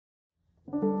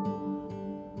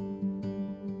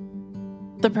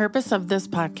The purpose of this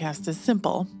podcast is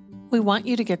simple. We want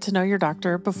you to get to know your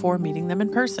doctor before meeting them in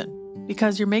person,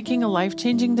 because you're making a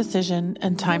life-changing decision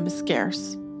and time is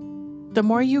scarce. The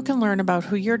more you can learn about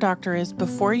who your doctor is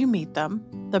before you meet them,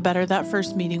 the better that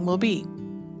first meeting will be.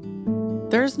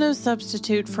 There's no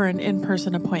substitute for an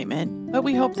in-person appointment, but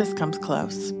we hope this comes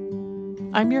close.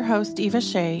 I'm your host, Eva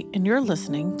Shea, and you're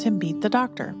listening to Meet the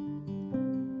Doctor.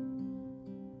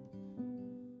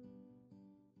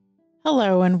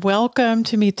 Hello and welcome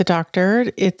to Meet the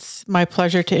Doctor. It's my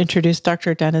pleasure to introduce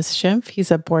Dr. Dennis Schimpf. He's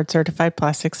a board-certified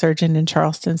plastic surgeon in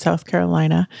Charleston, South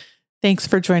Carolina. Thanks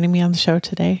for joining me on the show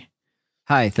today.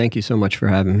 Hi, thank you so much for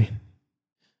having me.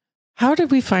 How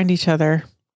did we find each other?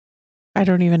 I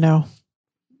don't even know.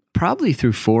 Probably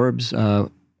through Forbes. I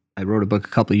wrote a book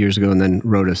a couple of years ago and then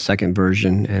wrote a second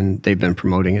version, and they've been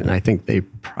promoting it, and I think they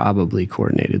probably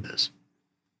coordinated this.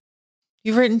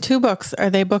 You've written 2 books.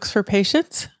 Are they books for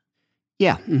patients?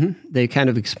 Yeah. They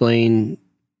kind of explain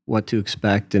what to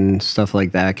expect and stuff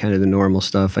like that, kind of the normal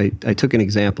stuff. I took an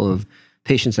example of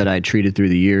patients that I had treated through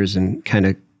the years and kind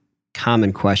of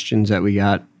common questions that we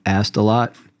got asked a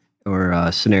lot,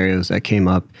 or scenarios that came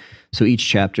up. So each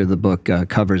chapter of the book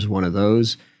covers one of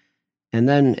those. And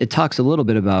then it talks a little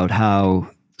bit about how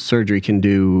surgery can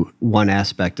do one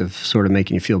aspect of sort of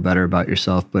making you feel better about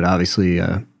yourself, but obviously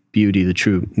beauty, the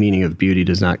true meaning of beauty,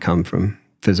 does not come from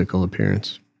physical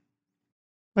appearance.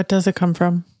 What does it come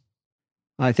from?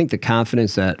 I think the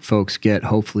confidence that folks get,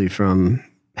 hopefully, from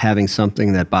having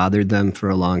something that bothered them for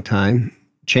a long time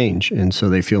change. And so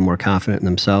they feel more confident in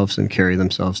themselves and carry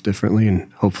themselves differently and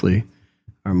hopefully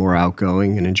are more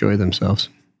outgoing and enjoy themselves.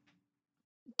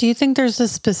 Do you think there's a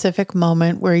specific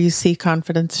moment where you see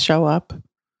confidence show up?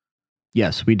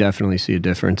 Yes, we definitely see a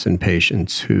difference in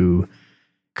patients who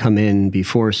come in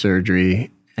before surgery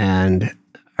and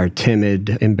are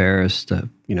timid, embarrassed,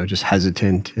 just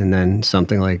hesitant, and then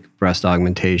something like breast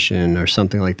augmentation or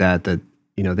something like that,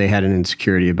 they had an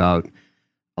insecurity about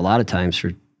a lot of times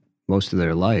for most of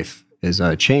their life is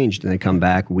changed, and they come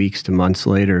back weeks to months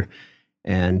later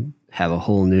and have a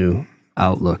whole new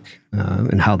outlook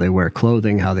in how they wear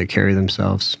clothing, how they carry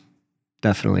themselves.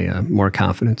 Definitely more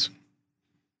confidence.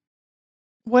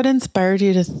 What inspired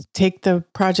you to take the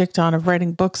project on of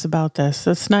writing books about this?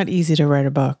 It's not easy to write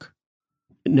a book.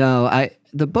 No,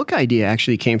 the book idea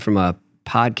actually came from a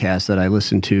podcast that I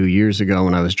listened to years ago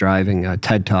when I was driving, a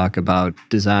TED Talk about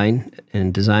design,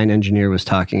 and design engineer was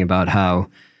talking about how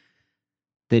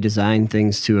they design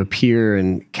things to appear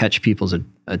and catch people's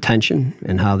attention,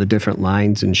 and how the different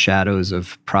lines and shadows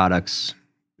of products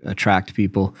attract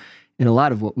people. And a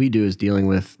lot of what we do is dealing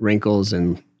with wrinkles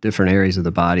and different areas of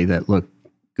the body that look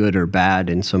good or bad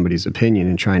in somebody's opinion,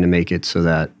 and trying to make it so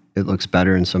that it looks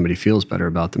better and somebody feels better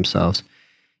about themselves.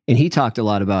 And he talked a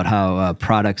lot about how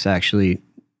products actually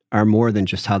are more than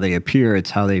just how they appear,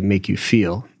 it's how they make you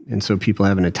feel. And so people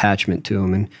have an attachment to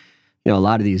them. And a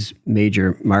lot of these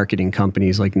major marketing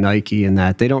companies like Nike and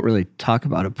that, they don't really talk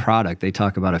about a product. They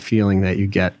talk about a feeling that you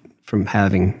get from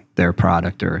having their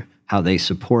product, or how they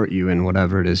support you in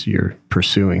whatever it is you're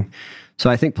pursuing. So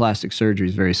I think plastic surgery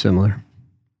is very similar.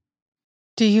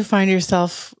 Do you find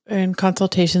yourself in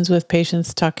consultations with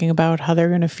patients talking about how they're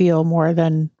going to feel more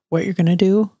than what you're going to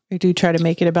do? Or do you try to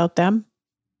make it about them?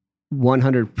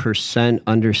 100%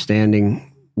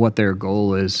 understanding what their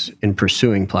goal is in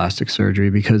pursuing plastic surgery,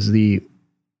 because the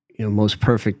most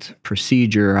perfect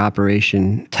procedure or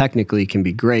operation technically can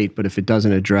be great, but if it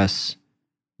doesn't address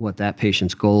what that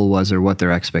patient's goal was or what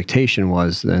their expectation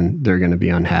was, then they're going to be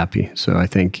unhappy. So I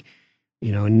think,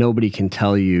 nobody can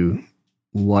tell you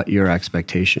what your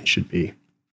expectation should be.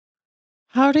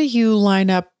 How do you line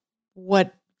up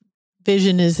what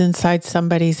vision is inside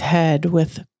somebody's head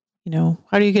with,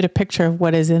 how do you get a picture of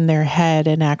what is in their head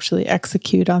and actually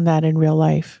execute on that in real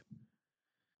life?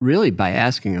 Really by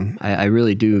asking them. I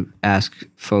really do ask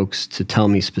folks to tell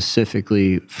me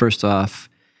specifically, first off,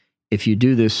 if you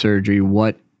do this surgery,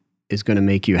 what is going to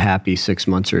make you happy 6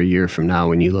 months or a year from now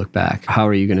when you look back? How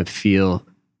are you going to feel?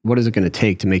 What is it going to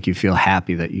take to make you feel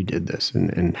happy that you did this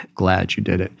and glad you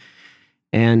did it?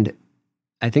 And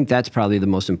I think that's probably the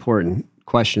most important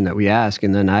question that we ask.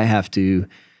 And then I have to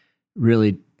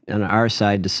really, on our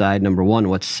side, decide, number one,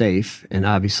 what's safe. And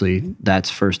obviously that's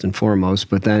first and foremost,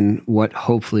 but then what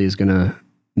hopefully is going to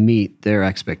meet their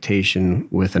expectation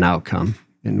with an outcome.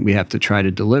 And we have to try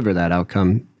to deliver that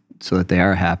outcome so that they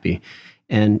are happy.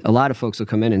 And a lot of folks will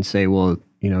come in and say, well,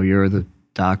 you're the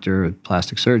doctor or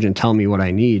plastic surgeon, tell me what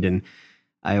I need. And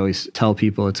I always tell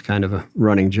people, it's kind of a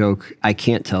running joke, I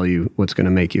can't tell you what's going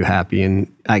to make you happy.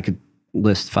 And I could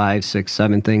list 5, 6,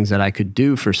 7 things that I could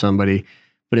do for somebody,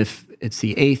 But if it's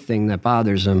the eighth thing that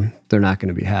bothers them, they're not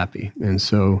going to be happy. And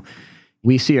so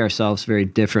we see ourselves very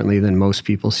differently than most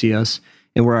people see us.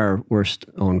 And we're our worst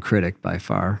own critic by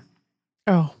far.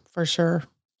 Oh, for sure.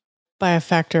 By a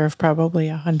factor of probably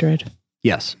 100.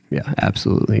 Yes. Yeah,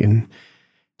 absolutely. And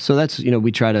so that's,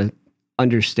 we try to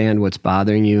understand what's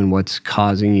bothering you and what's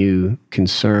causing you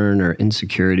concern or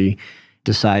insecurity,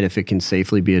 decide if it can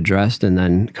safely be addressed, and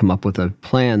then come up with a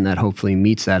plan that hopefully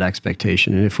meets that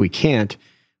expectation. And if we can't,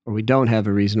 or we don't have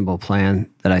a reasonable plan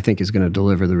that I think is going to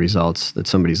deliver the results that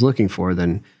somebody's looking for,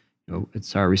 then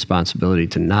it's our responsibility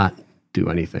to not do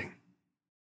anything.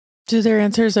 Do their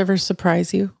answers ever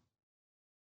surprise you?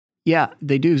 Yeah,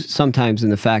 they do sometimes, in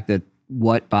the fact that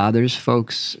what bothers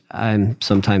folks, I'm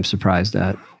sometimes surprised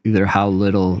at, either how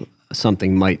little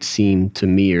something might seem to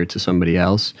me or to somebody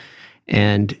else.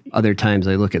 And other times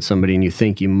I look at somebody and you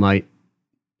think you might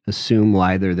assume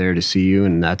why they're there to see you,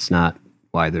 and that's not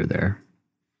why they're there.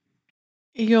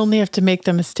 You only have to make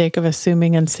the mistake of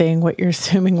assuming and saying what you're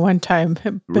assuming one time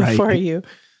before you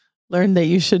learn that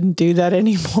you shouldn't do that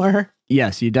anymore.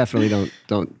 Yes, you definitely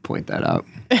don't point that out.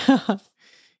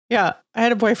 Yeah, I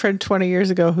had a boyfriend 20 years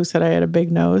ago who said I had a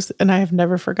big nose, and I have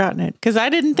never forgotten it because I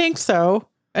didn't think so,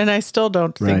 and I still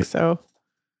don't think so.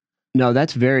 No,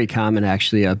 that's very common,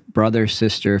 actually. A brother,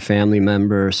 sister, family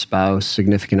member, spouse,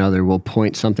 significant other will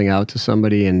point something out to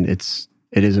somebody, and it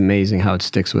is amazing how it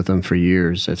sticks with them for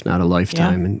years, if not a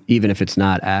lifetime. Yeah. And even if it's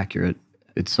not accurate,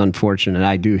 it's unfortunate.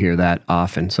 I do hear that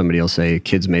often. Somebody will say,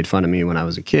 kids made fun of me when I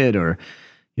was a kid, or,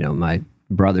 my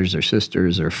brothers or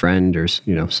sisters or friend or,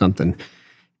 something.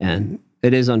 And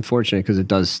it is unfortunate because it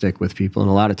does stick with people.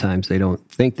 And a lot of times they don't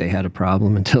think they had a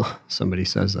problem until somebody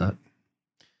says that.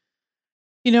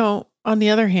 On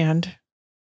the other hand,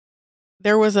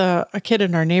 there was a kid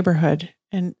in our neighborhood,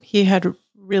 and he had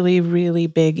really, really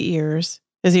big ears.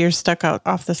 His ears stuck out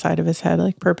off the side of his head,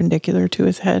 like perpendicular to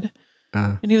his head.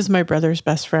 And he was my brother's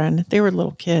best friend. They were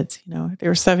little kids, they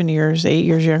were 8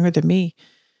 years younger than me.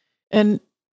 And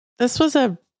this was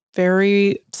a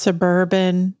very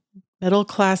suburban,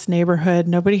 middle-class neighborhood.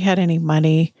 Nobody had any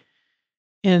money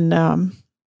in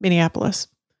Minneapolis.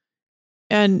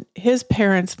 And his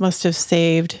parents must have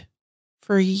saved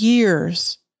for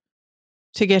years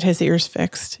to get his ears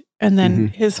fixed. And then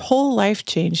his whole life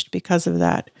changed because of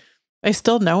that. I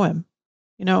still know him,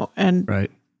 and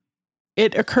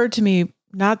it occurred to me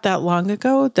not that long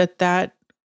ago that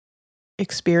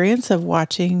experience of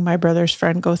watching my brother's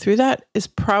friend go through that is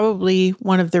probably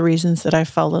one of the reasons that I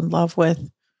fell in love with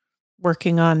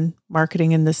working on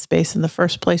marketing in this space in the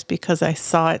first place, because I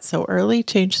saw it so early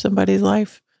change somebody's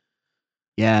life.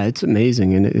 Yeah, it's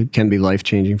amazing. And it can be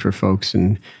life-changing for folks.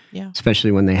 And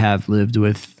especially when they have lived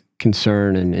with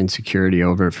concern and insecurity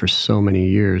over it for so many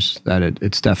years, that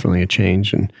it's definitely a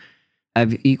change. And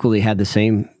I've equally had the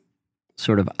same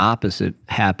sort of opposite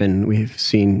happen. We've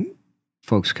seen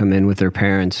folks come in with their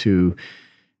parents who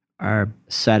are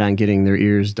set on getting their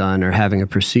ears done or having a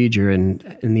procedure.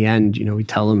 And in the end, we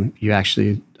tell them, you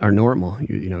actually are normal.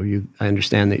 I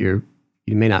understand that you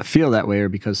may not feel that way, or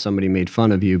because somebody made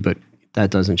fun of you, but that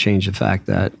doesn't change the fact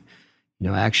that,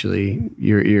 actually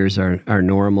your ears are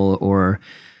normal, or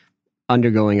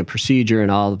undergoing a procedure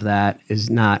and all of that is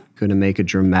not going to make a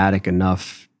dramatic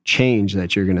enough change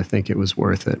that you're going to think it was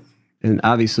worth it. And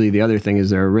obviously the other thing is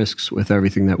there are risks with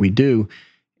everything that we do,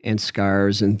 and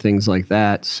scars and things like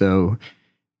that. So,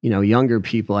 younger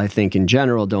people, I think in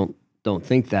general, don't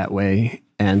think that way.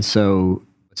 And so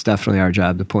it's definitely our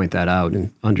job to point that out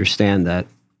and understand that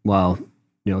while,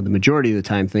 the majority of the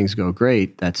time things go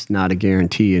great, that's not a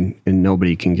guarantee, and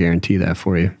nobody can guarantee that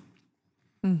for you.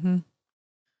 Mm-hmm.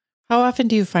 How often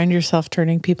do you find yourself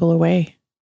turning people away?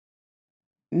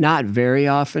 Not very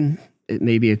often. It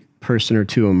may be a person or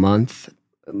two a month.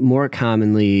 More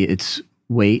commonly, it's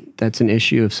weight that's an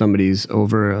issue. If somebody's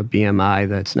over a BMI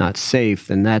that's not safe,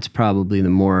 then that's probably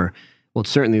it's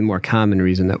certainly the more common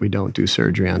reason that we don't do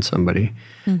surgery on somebody.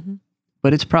 Mm-hmm.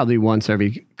 But it's probably once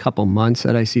every couple months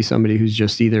that I see somebody who's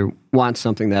just either wants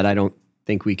something that I don't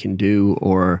think we can do,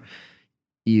 or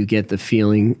you get the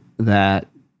feeling that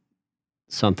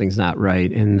something's not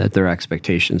right and that their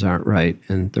expectations aren't right,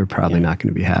 and they're probably not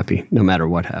going to be happy no matter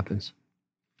what happens.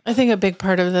 I think a big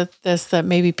part of this that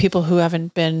maybe people who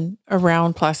haven't been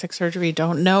around plastic surgery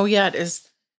don't know yet is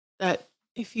that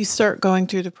if you start going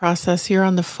through the process, you're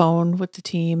on the phone with the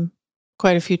team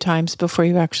quite a few times before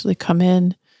you actually come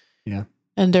in. Yeah.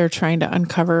 And they're trying to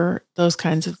uncover those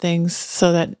kinds of things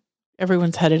so that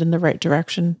everyone's headed in the right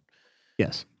direction.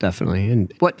 Yes, definitely.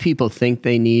 And what people think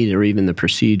they need, or even the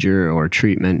procedure or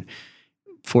treatment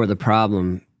for the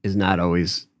problem, is not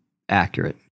always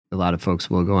accurate. A lot of folks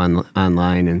will go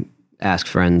online ask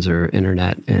friends or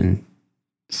internet and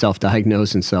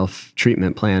self-diagnose and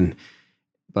self-treatment plan.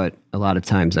 But a lot of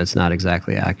times that's not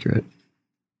exactly accurate.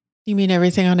 You mean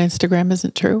everything on Instagram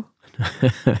isn't true?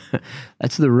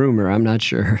 That's the rumor. I'm not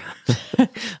sure.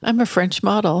 I'm a French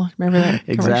model. Remember that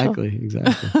commercial?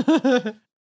 Exactly.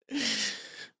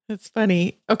 That's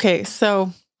funny. Okay,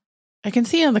 so I can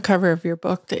see on the cover of your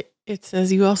book that it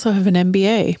says you also have an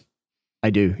MBA. I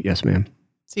do. Yes, ma'am.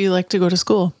 So you like to go to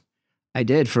school? I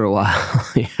did for a while.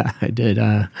 Yeah, I did.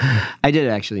 I did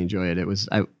actually enjoy it.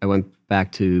 I went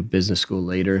back to business school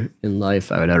later in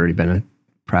life. I had already been a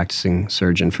practicing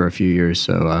surgeon for a few years.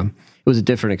 So it was a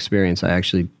different experience. I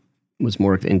actually was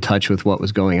more in touch with what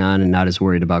was going on and not as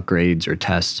worried about grades or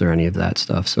tests or any of that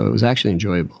stuff. So it was actually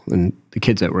enjoyable. And the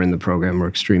kids that were in the program were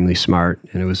extremely smart.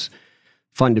 And it was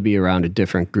fun to be around a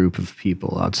different group of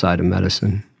people outside of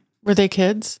medicine. Were they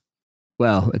kids?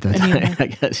 Well, at that time, I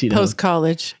guess,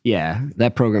 post-college. Yeah.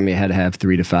 That program, you had to have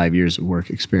 3 to 5 years of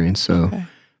work experience. So, okay.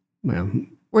 Well,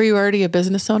 were you already a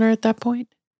business owner at that point?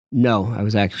 No, I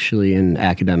was actually in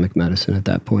academic medicine at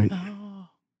that point. Oh.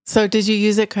 So did you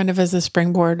use it kind of as a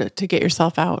springboard to get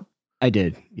yourself out? I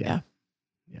did. Yeah.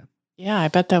 Yeah, I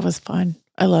bet that was fun.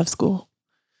 I love school.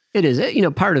 It is.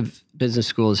 Part of business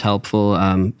school is helpful.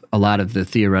 A lot of the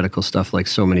theoretical stuff, like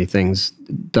so many things,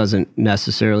 doesn't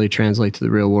necessarily translate to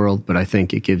the real world, but I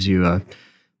think it gives you a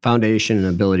foundation and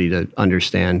ability to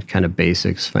understand kind of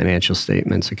basics, financial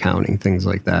statements, accounting, things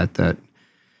like that, that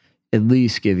at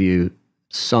least give you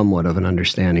somewhat of an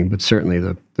understanding, but certainly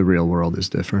the real world is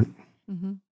different.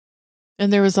 Mm-hmm.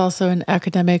 And there was also an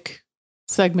academic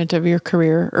segment of your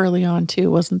career early on too,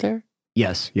 wasn't there?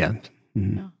 Yes. Yeah.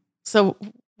 Mm-hmm. Yeah. So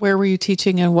where were you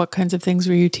teaching and what kinds of things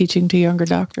were you teaching to younger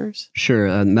doctors?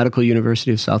 Sure. Medical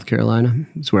University of South Carolina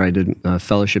is where I did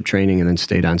fellowship training and then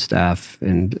stayed on staff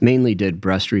and mainly did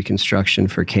breast reconstruction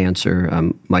for cancer,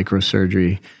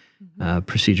 microsurgery,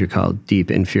 procedure called deep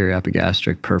inferior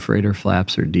epigastric perforator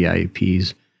flaps or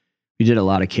DIEPs. We did a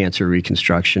lot of cancer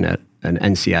reconstruction at an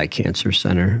NCI cancer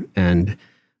center and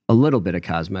a little bit of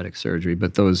cosmetic surgery,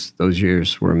 but those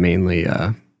years were mainly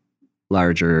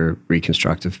larger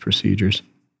reconstructive procedures.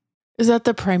 Is that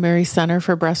the primary center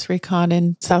for breast recon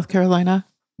in South Carolina?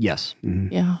 Yes.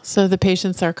 Mm-hmm. Yeah. So the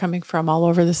patients are coming from all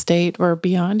over the state or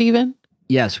beyond even?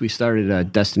 Yes, we started a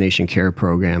destination care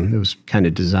program. It was kind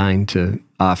of designed to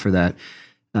offer that.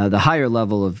 The higher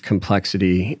level of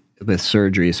complexity with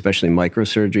surgery, especially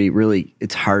microsurgery, really,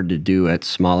 it's hard to do at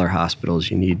smaller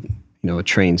hospitals. You need, a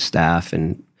trained staff,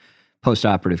 and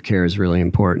post-operative care is really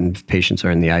important. If patients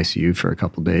are in the ICU for a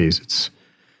couple of days, it's,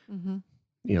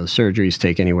 surgeries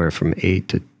take anywhere from 8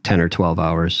 to 10 or 12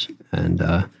 hours.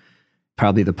 And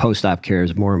probably the post-op care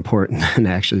is more important than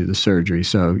actually the surgery.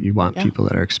 So you want people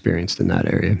that are experienced in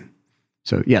that area.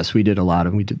 So yes, we did a lot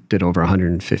of, we did over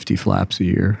 150 flaps a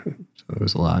year. So it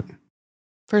was a lot.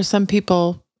 For some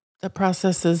people, the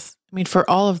process is, for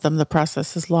all of them, the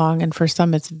process is long. And for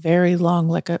some, it's very long,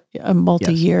 like a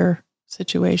multi-year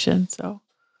situation. So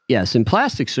yes, and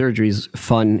plastic surgery is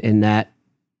fun in that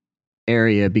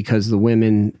area because the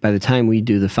women, by the time we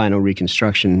do the final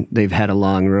reconstruction, they've had a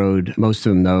long road. Most of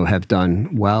them, though, have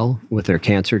done well with their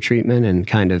cancer treatment, and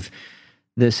kind of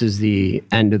this is the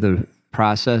end of the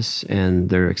process, and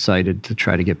they're excited to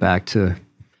try to get back to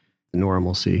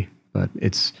normalcy. But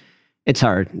it's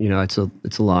hard, it's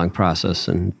a long process,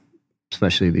 and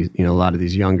especially a lot of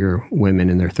these younger women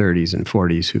in their 30s and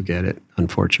 40s who get it,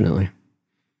 unfortunately.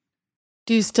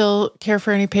 Do you still care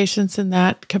for any patients in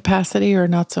that capacity or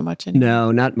not so much anymore?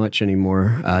 No, not much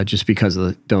anymore, just because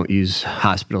don't use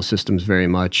hospital systems very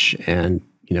much. And,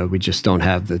 we just don't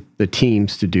have the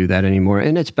teams to do that anymore.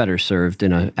 And it's better served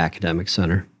in an academic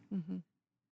center. Mm-hmm.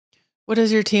 What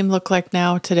does your team look like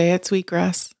now today at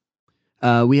Sweetgrass?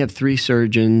 We have 3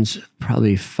 surgeons,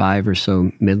 probably 5 or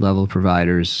so mid-level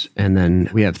providers. And then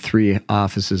we have 3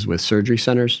 offices with surgery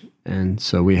centers. And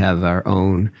so we have our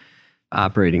own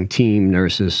operating team,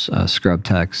 nurses, scrub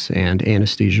techs, and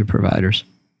anesthesia providers.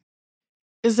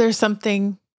 Is there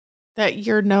something that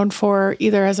you're known for,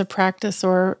 either as a practice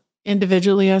or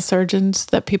individually as surgeons,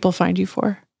 that people find you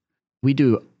for? We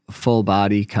do full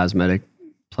body cosmetic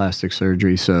plastic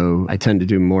surgery, so I tend to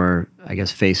do more,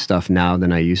 face stuff now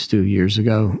than I used to years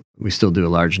ago. We still do a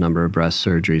large number of breast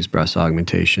surgeries, breast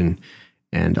augmentation,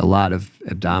 and a lot of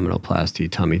abdominoplasty,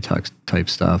 tummy tuck type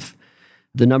stuff.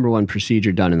 The number one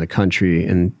procedure done in the country,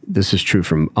 and this is true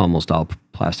from almost all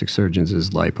plastic surgeons,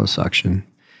 is liposuction.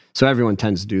 So everyone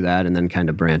tends to do that and then kind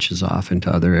of branches off into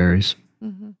other areas.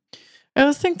 Mm-hmm. I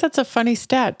always think that's a funny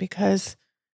stat because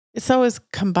it's always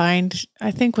combined,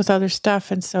 I think, with other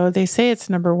stuff. And so they say it's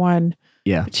number one.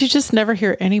 Yeah. But you just never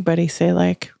hear anybody say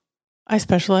I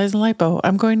specialize in lipo.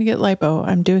 I'm going to get lipo.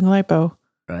 I'm doing lipo.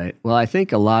 Right. Well, I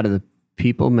think a lot of the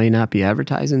people may not be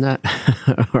advertising that,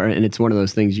 and it's one of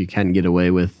those things you can get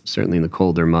away with, certainly in the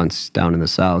colder months down in the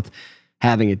South,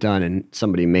 having it done, and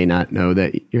somebody may not know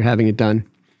that you're having it done.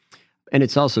 And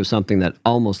it's also something that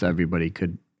almost everybody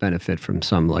could benefit from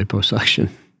some liposuction.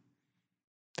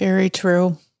 Very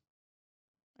true.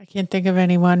 I can't think of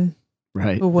anyone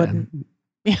who wouldn't.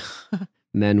 Yeah.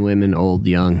 Men, women, old,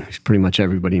 young, pretty much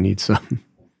everybody needs some.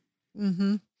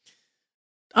 Mm-hmm.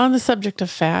 On the subject of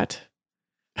fat,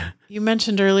 you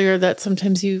mentioned earlier that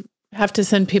sometimes you have to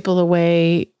send people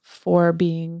away for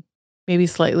being maybe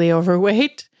slightly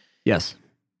overweight. Yes.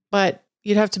 But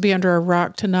you'd have to be under a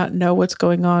rock to not know what's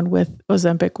going on with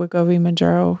Ozempic, Wegovy,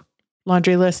 Mounjaro,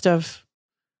 laundry list of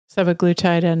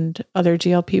semaglutide and other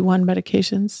GLP-1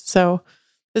 medications. So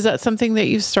is that something that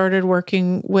you've started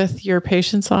working with your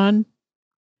patients on?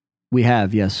 We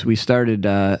have, yes. We started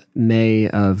May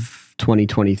of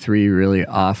 2023 really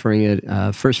offering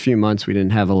it. First few months, we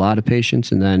didn't have a lot of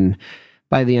patients. And then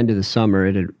by the end of the summer,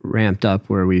 it had ramped up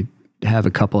where we have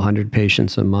a couple hundred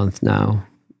patients a month now,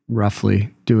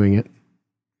 roughly doing it.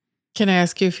 Can I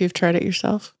ask you if you've tried it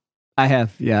yourself? I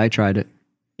have. Yeah, I tried it.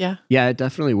 Yeah. Yeah, it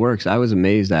definitely works. I was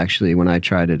amazed actually when I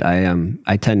tried it.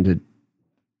 I tend to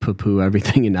poo-poo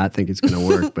everything and not think it's going to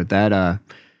work, but that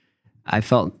I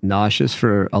felt nauseous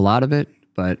for a lot of it,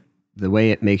 but the way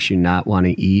it makes you not want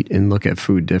to eat and look at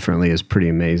food differently is pretty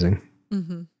amazing.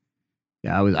 Mm-hmm.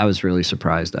 Yeah, I was really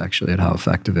surprised actually at how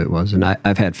effective it was, and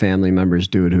I've had family members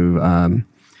do it who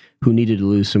needed to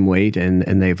lose some weight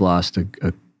and they've lost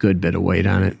a good bit of weight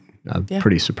on it. I'm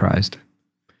pretty surprised.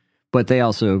 But they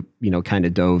also, kind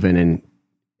of dove in and,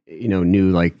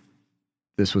 knew like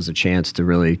this was a chance to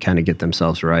really kind of get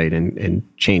themselves right and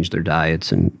change their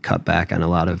diets and cut back on a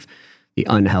lot of the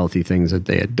unhealthy things that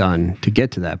they had done to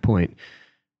get to that point.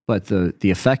 But the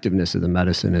effectiveness of the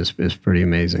medicine is pretty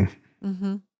amazing.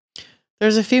 Mm-hmm.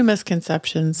 There's a few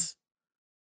misconceptions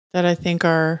that I think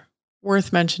are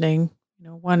worth mentioning.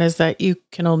 One is that you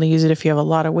can only use it if you have a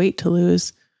lot of weight to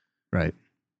lose. Right.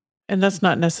 And that's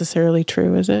not necessarily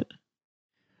true, is it?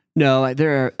 No,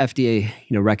 there are FDA,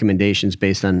 recommendations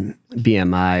based on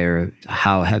BMI or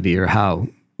how heavy or how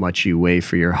much you weigh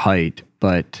for your height,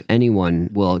 but anyone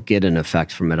will get an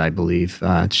effect from it, I believe.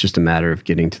 It's just a matter of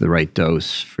getting to the right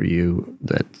dose for you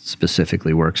that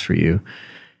specifically works for you.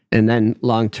 And then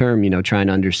long term, trying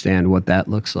to understand what that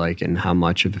looks like and how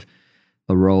much of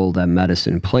a role that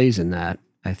medicine plays in that.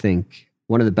 I think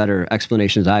one of the better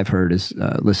explanations I've heard is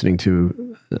listening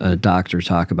to a doctor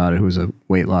talk about it who was a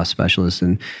weight loss specialist.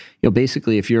 And,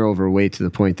 basically if you're overweight to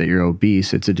the point that you're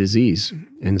obese, it's a disease.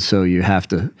 And so you have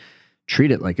to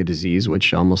treat it like a disease,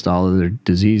 which almost all of their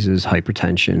diseases,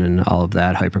 hypertension and all of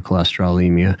that,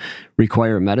 hypercholesterolemia,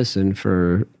 require medicine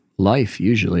for life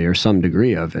usually, or some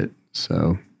degree of it.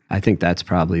 So I think that's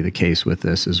probably the case with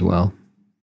this as well.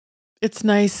 It's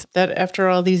nice that after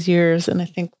all these years, and I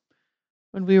think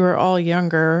when we were all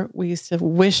younger, we used to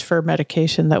wish for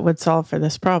medication that would solve for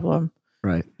this problem.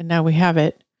 Right. And now we have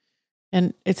it.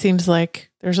 And it seems like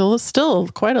there's still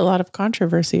quite a lot of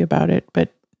controversy about it,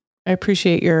 but I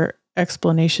appreciate your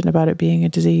explanation about it being a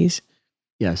disease.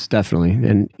 Yes, definitely.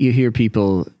 And you hear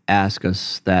people ask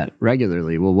us that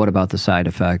regularly. Well, what about the side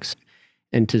effects?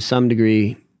 And to some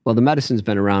degree, well, the medicine's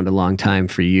been around a long time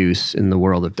for use in the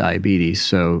world of diabetes.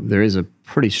 So there is a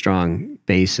pretty strong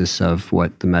basis of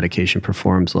what the medication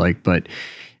performs like. But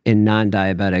in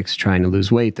non-diabetics trying to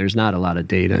lose weight, there's not a lot of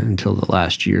data until the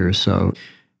last year or so.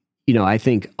 I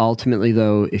think ultimately,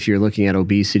 though, if you're looking at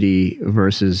obesity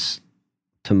versus,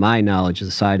 to my knowledge,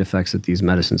 the side effects that these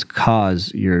medicines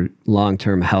cause, your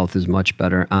long-term health is much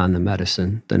better on the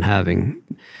medicine than having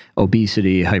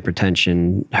obesity,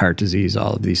 hypertension, heart disease,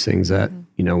 all of these things that,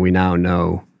 we now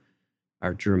know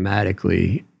are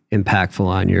dramatically impactful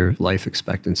on your life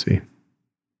expectancy.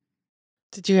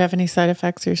 Did you have any side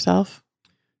effects yourself?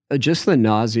 Just the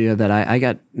nausea that I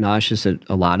got nauseous at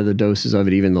a lot of the doses of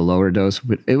it, even the lower dose,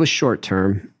 but it was short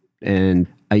term. And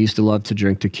I used to love to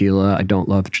drink tequila. I don't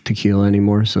love tequila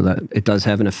anymore. So that it does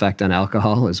have an effect on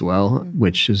alcohol as well,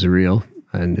 which is real.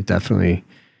 And it definitely,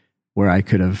 where I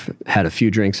could have had a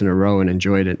few drinks in a row and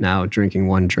enjoyed it, now drinking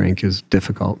one drink is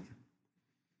difficult.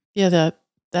 Yeah,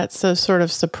 that's a sort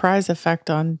of surprise effect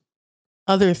on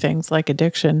other things like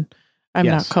addiction. I'm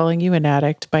not calling you an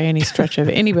addict by any stretch of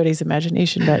anybody's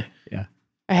imagination, but yeah,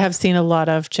 I have seen a lot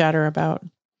of chatter about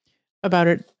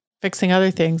it fixing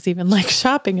other things, even like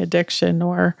shopping addiction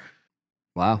or.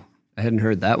 Wow. I hadn't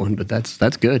heard that one, but that's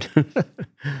good.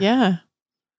 Yeah.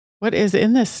 What is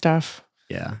in this stuff?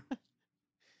 Yeah.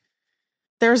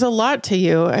 there's a lot to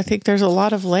you. I think there's a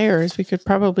lot of layers. We could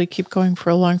probably keep going for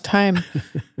a long time.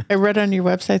 I read on your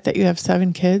website that you have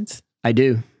 7 kids. I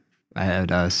do. I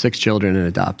had 6 children and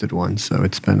adopted one, so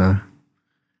it's been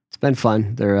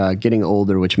fun. They're getting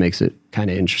older, which makes it kind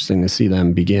of interesting to see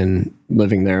them begin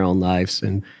living their own lives.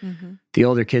 And the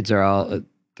older kids are all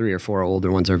 3 or 4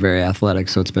 older ones are very athletic,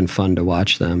 so it's been fun to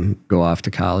watch them go off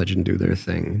to college and do their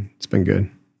thing. It's been good.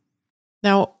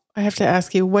 Now, I have to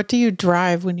ask you, what do you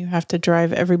drive when you have to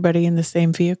drive everybody in the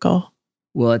same vehicle?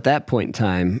 Well, at that point in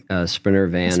time, Sprinter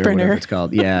van or whatever it's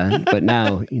called. Yeah. But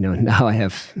now, now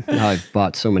I've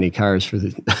bought so many cars for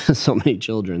so many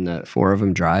children that 4 of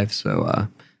them drive. So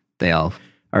they all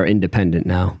are independent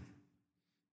now.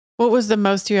 What was the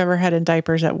most you ever had in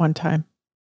diapers at one time?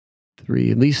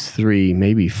 3, at least 3,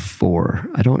 maybe 4.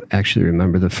 I don't actually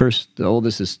remember. The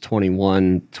oldest is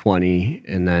 21, 20,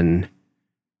 and then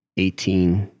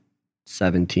 18,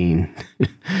 17,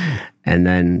 and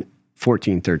then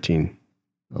 14, 13,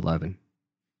 11,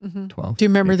 12. Do you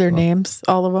remember their names,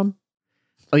 all of them?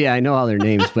 Oh, yeah, I know all their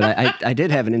names, but I did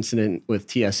have an incident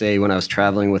with TSA when I was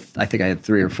traveling with, I think I had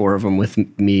 3 or 4 of them with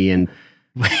me, and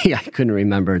I couldn't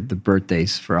remember the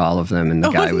birthdays for all of them, and the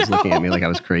guy was looking at me like I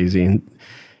was crazy. And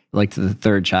like to the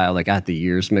 3rd child, I got the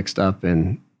years mixed up,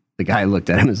 and the guy looked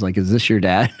at him and was like, "Is this your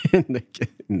dad?" And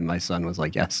my son was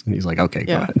like, "Yes." And he's like, "Okay,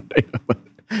 go ahead."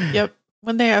 Yep.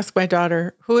 When they ask my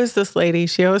daughter, "Who is this lady?"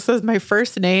 she always says my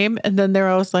first name, and then they're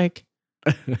always like,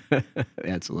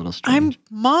 "That's a little strange."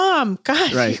 I'm Mom.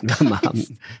 Gosh. Right. Mom.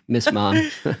 Miss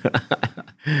Mom.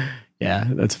 Yeah,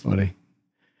 that's funny.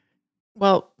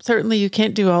 Well, certainly you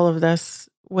can't do all of this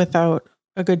without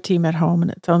a good team at home,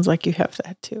 and it sounds like you have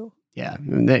that too. Yeah,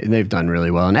 they've done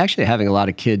really well. And actually having a lot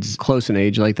of kids close in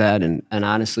age like that, and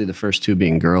honestly, the first 2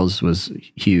 being girls was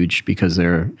huge because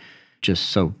they're just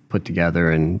so put together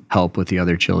and help with the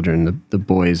other children. The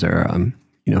boys are,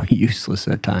 useless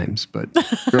at times, but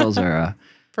girls are,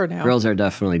 for now, girls are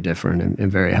definitely different and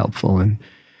very helpful. And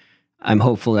I'm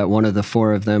hopeful that one of the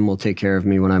 4 of them will take care of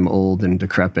me when I'm old and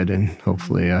decrepit, and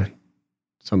hopefully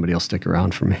somebody will stick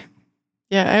around for me.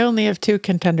 Yeah, I only have 2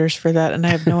 contenders for that, and I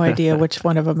have no idea which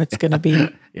one of them it's going to be.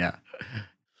 Yeah.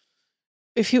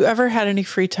 If you ever had any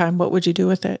free time, what would you do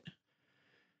with it?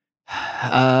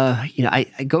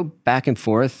 I go back and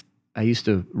forth. I used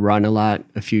to run a lot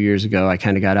a few years ago. I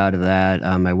kind of got out of that.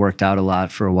 I worked out a lot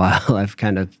for a while. I've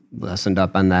kind of lessened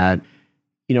up on that.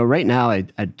 Right now, I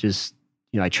just,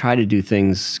 I try to do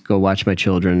things, go watch my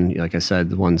children. Like I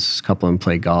said, a couple of them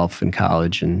play golf in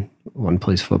college, and one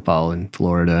plays football in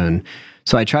Florida. And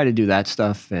so I try to do that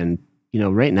stuff. And,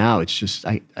 right now it's just,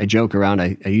 I joke around.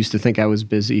 I used to think I was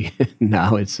busy.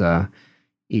 Now it's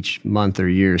each month or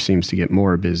year seems to get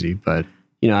more busy. But,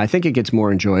 I think it gets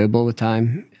more enjoyable with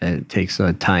time. It takes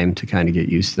time to kind of get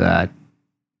used to that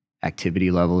activity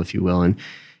level, if you will. And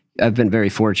I've been very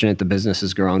fortunate. The business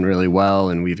has grown really well,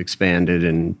 and we've expanded.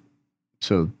 And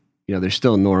so, there's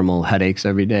still normal headaches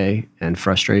every day and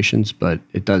frustrations, but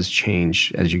it does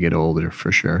change as you get older,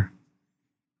 for sure.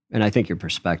 And I think your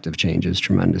perspective changes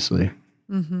tremendously.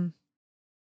 Mm-hmm.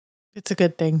 It's a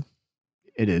good thing.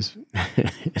 It is.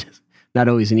 It is. Not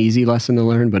always an easy lesson to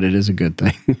learn, but it is a good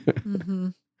thing. Mm-hmm.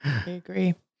 I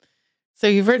agree. So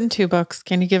you've written 2 books.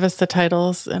 Can you give us the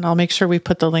titles? And I'll make sure we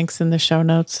put the links in the show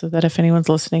notes so that if anyone's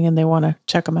listening and they want to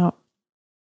check them out.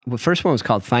 Well, the first one was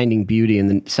called Finding Beauty, and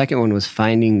the second one was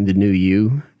Finding the New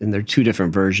You. And they're 2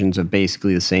 different versions of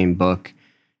basically the same book.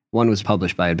 One was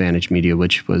published by Advantage Media,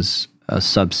 which was a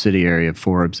subsidiary of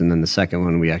Forbes. And then the second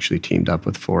one, we actually teamed up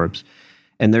with Forbes.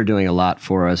 And they're doing a lot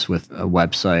for us with a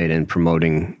website and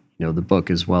promoting, the book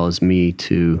as well as me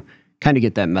to kind of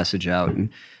get that message out.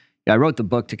 And I wrote the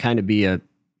book to kind of be a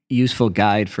useful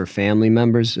guide for family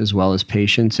members as well as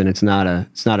patients. And it's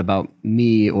not about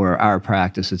me or our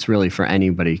practice. It's really for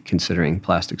anybody considering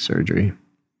plastic surgery.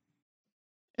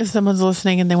 If someone's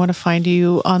listening and they want to find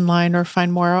you online or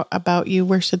find more about you,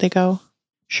 where should they go?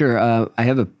 Sure. I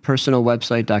have a personal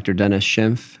website,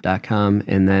 drdeennisschimpf.com,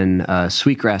 and then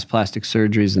Sweetgrass Plastic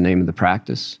Surgery is the name of the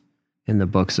practice. And the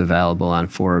book's available on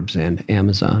Forbes and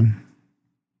Amazon.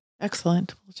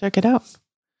 Excellent. We'll check it out.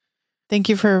 Thank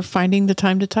you for finding the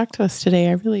time to talk to us today.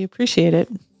 I really appreciate it.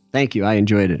 Thank you. I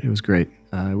enjoyed it. It was great.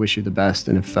 I wish you the best.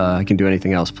 And if I can do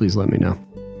anything else, please let me know.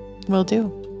 Will do.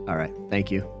 All right.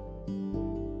 Thank you.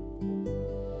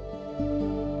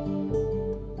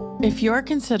 If you're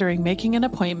considering making an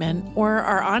appointment or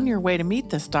are on your way to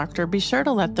meet this doctor, be sure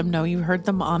to let them know you heard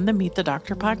them on the Meet the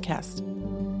Doctor podcast.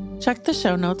 Check the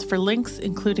show notes for links,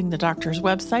 including the doctor's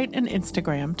website and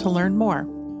Instagram, to learn more.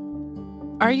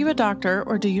 Are you a doctor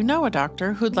or do you know a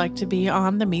doctor who'd like to be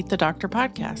on the Meet the Doctor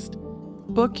podcast?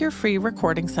 Book your free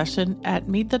recording session at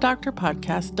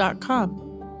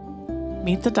meetthedoctorpodcast.com.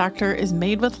 Meet the Doctor is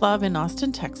made with love in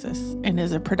Austin, Texas, and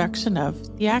is a production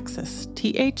of The Axis,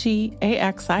 TheAxis.io.